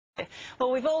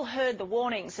Well, we've all heard the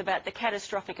warnings about the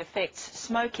catastrophic effects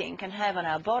smoking can have on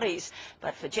our bodies,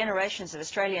 but for generations of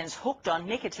Australians hooked on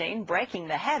nicotine, breaking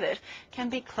the habit can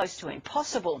be close to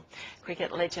impossible.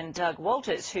 Cricket legend Doug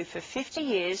Walters, who for 50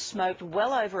 years smoked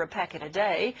well over a packet a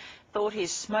day, thought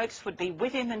his smokes would be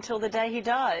with him until the day he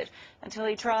died, until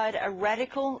he tried a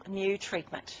radical new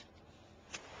treatment.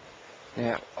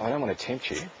 Now, I don't want to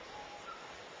tempt you,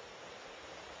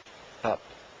 but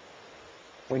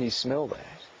when you smell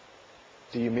that,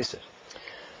 do you miss it?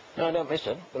 No, I don't miss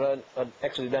it, but I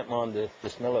actually don't mind the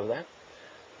smell of that,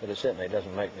 but it certainly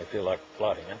doesn't make me feel like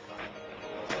lighting it.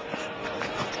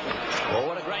 Well,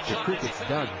 what a great shot. For cricket's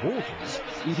Doug Walters,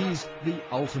 it is the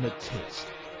ultimate test.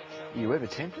 You ever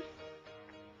tempted?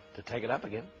 To take it up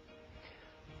again?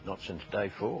 Not since day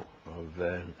 4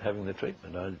 of having the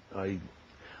treatment.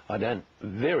 I don't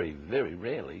very, very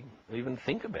rarely even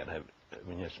think about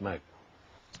having a smoke.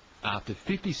 After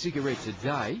 50 cigarettes a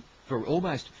day, for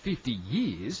almost 50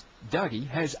 years, Dougie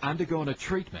has undergone a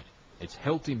treatment. It's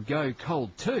helped him go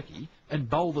cold turkey and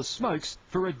bowl the smokes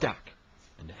for a duck.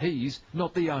 And he's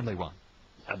not the only one.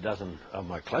 A dozen of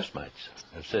my classmates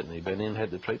have certainly been in,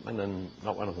 had the treatment, and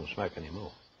not one of them smoke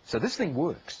anymore. So this thing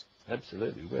works?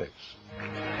 Absolutely works.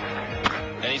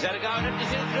 And he's had a go at it.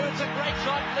 He's in through. It's a great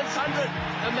shot. It's 100.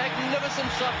 A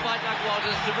magnificent shot by Doug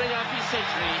Walters to bring up his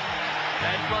century.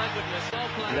 And my goodness, well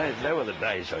played. They were the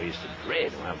days I used to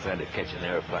dread when I was trying to catch an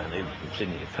aeroplane even from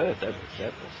Sydney to Perth. That was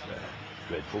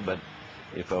dreadful. But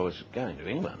if I was going to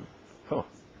England,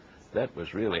 that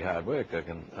was really hard work, I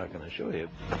can assure you.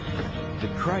 The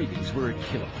cravings were a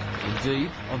killer. Indeed,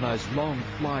 on those long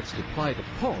flights to play the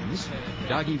ponds,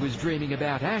 Dougie was dreaming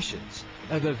about ashes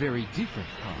of a very different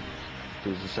kind. It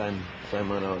was the same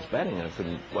when I was batting. I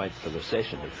couldn't wait for the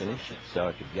session to finish so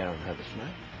I could go and have a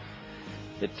smoke.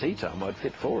 At tea time, I'd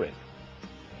fit 4 in.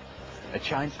 A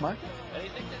chain smoker?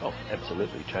 Oh,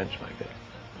 absolutely, chain smoker.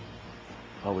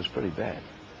 I was pretty bad.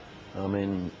 I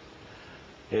mean,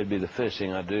 it'd be the first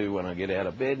thing I do when I get out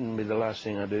of bed and be the last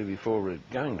thing I do before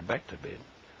going back to bed.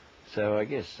 So I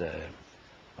guess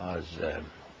I was a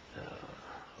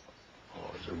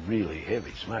really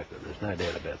heavy smoker, there's no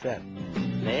doubt about that.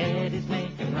 Ladies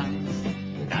making runs,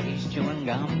 Dougie's chewing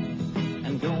gum,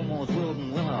 and Gilmore's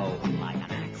wielding willow like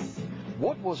an axe.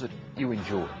 What was it you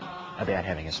enjoyed about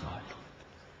having a smoke?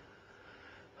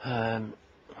 I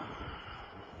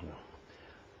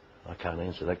can't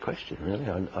answer that question, really.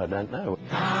 I don't know.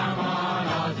 Come on,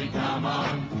 Ozzy, come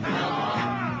on, come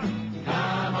on.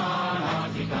 Come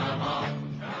on, Ozzy, come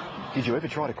on. Did you ever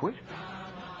try to quit?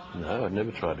 No, I'd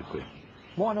never tried to quit.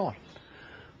 Why not?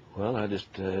 Well, I just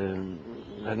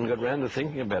hadn't got round to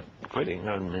thinking about quitting.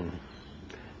 I mean,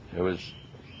 it was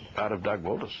part of Doug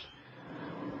Walters.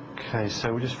 Okay,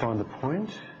 so we'll just find the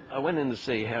point. I went in to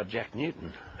see how Jack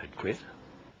Newton had quit.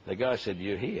 The guy said,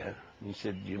 "You're here." He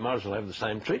said, "You might as well have the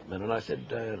same treatment." And I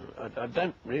said, I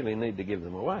don't really need to give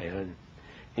them away. And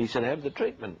he said, "Have the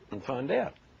treatment and find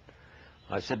out."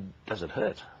 I said, "Does it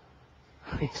hurt?"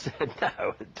 He said,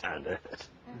 "No, it don't hurt."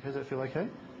 Does that feel okay?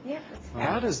 Yeah.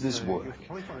 How does this work?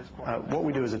 What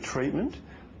we do is a treatment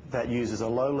that uses a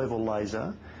low-level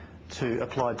laser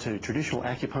applied to traditional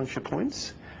acupuncture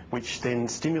points, which then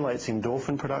stimulates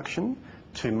endorphin production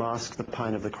to mask the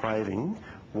pain of the craving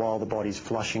while the body's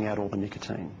flushing out all the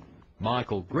nicotine.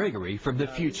 Michael Gregory from the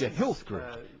Future Health Group,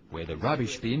 where the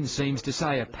rubbish bin seems to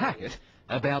say a packet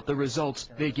about the results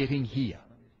they're getting here.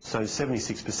 So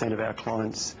 76% of our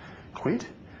clients quit,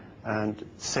 and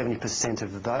 70%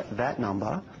 of that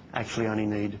number actually only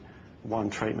need 1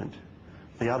 treatment.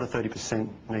 The other 30%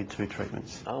 need 2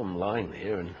 treatments. I'm lying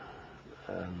there and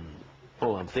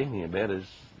all I'm thinking about is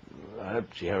I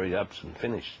hope she hurries up and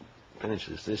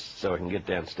finishes this so I can get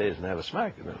downstairs and have a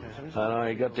smoke. And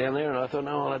I got down there and I thought,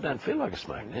 no, well, I don't feel like a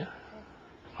smoke now.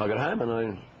 I got home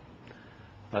and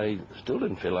I still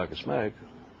didn't feel like a smoke.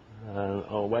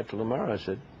 I'll wait till tomorrow, I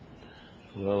said.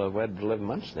 Well, I've waited 11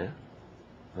 months now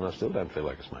and I still don't feel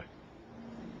like a smoke.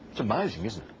 It's amazing,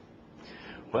 isn't it?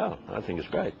 Well, I think it's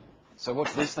great. So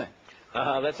what's this thing?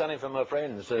 That's only for my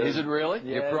friends. Is it really?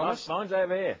 Yeah, You promise? Mine's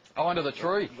over here. Oh, under the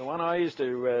tree. The one I used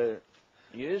to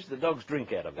use, the dogs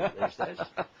drink out of it these days.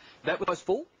 That was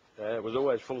full? It was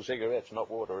always full of cigarettes,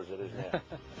 not water as it is now.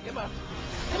 Come on.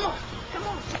 Come on. Come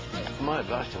on. My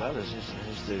advice to others is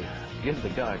to give the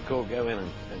guy a call, go in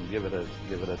and give it a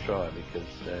try, because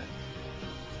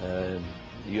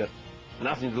you got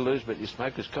nothing to lose but your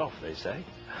smoker's cough, they say.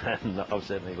 And I've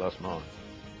certainly lost mine.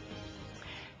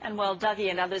 And while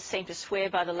Dougie and others seem to swear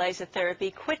by the laser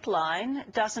therapy,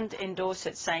 Quitline doesn't endorse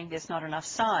it, saying there's not enough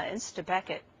science to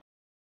back it.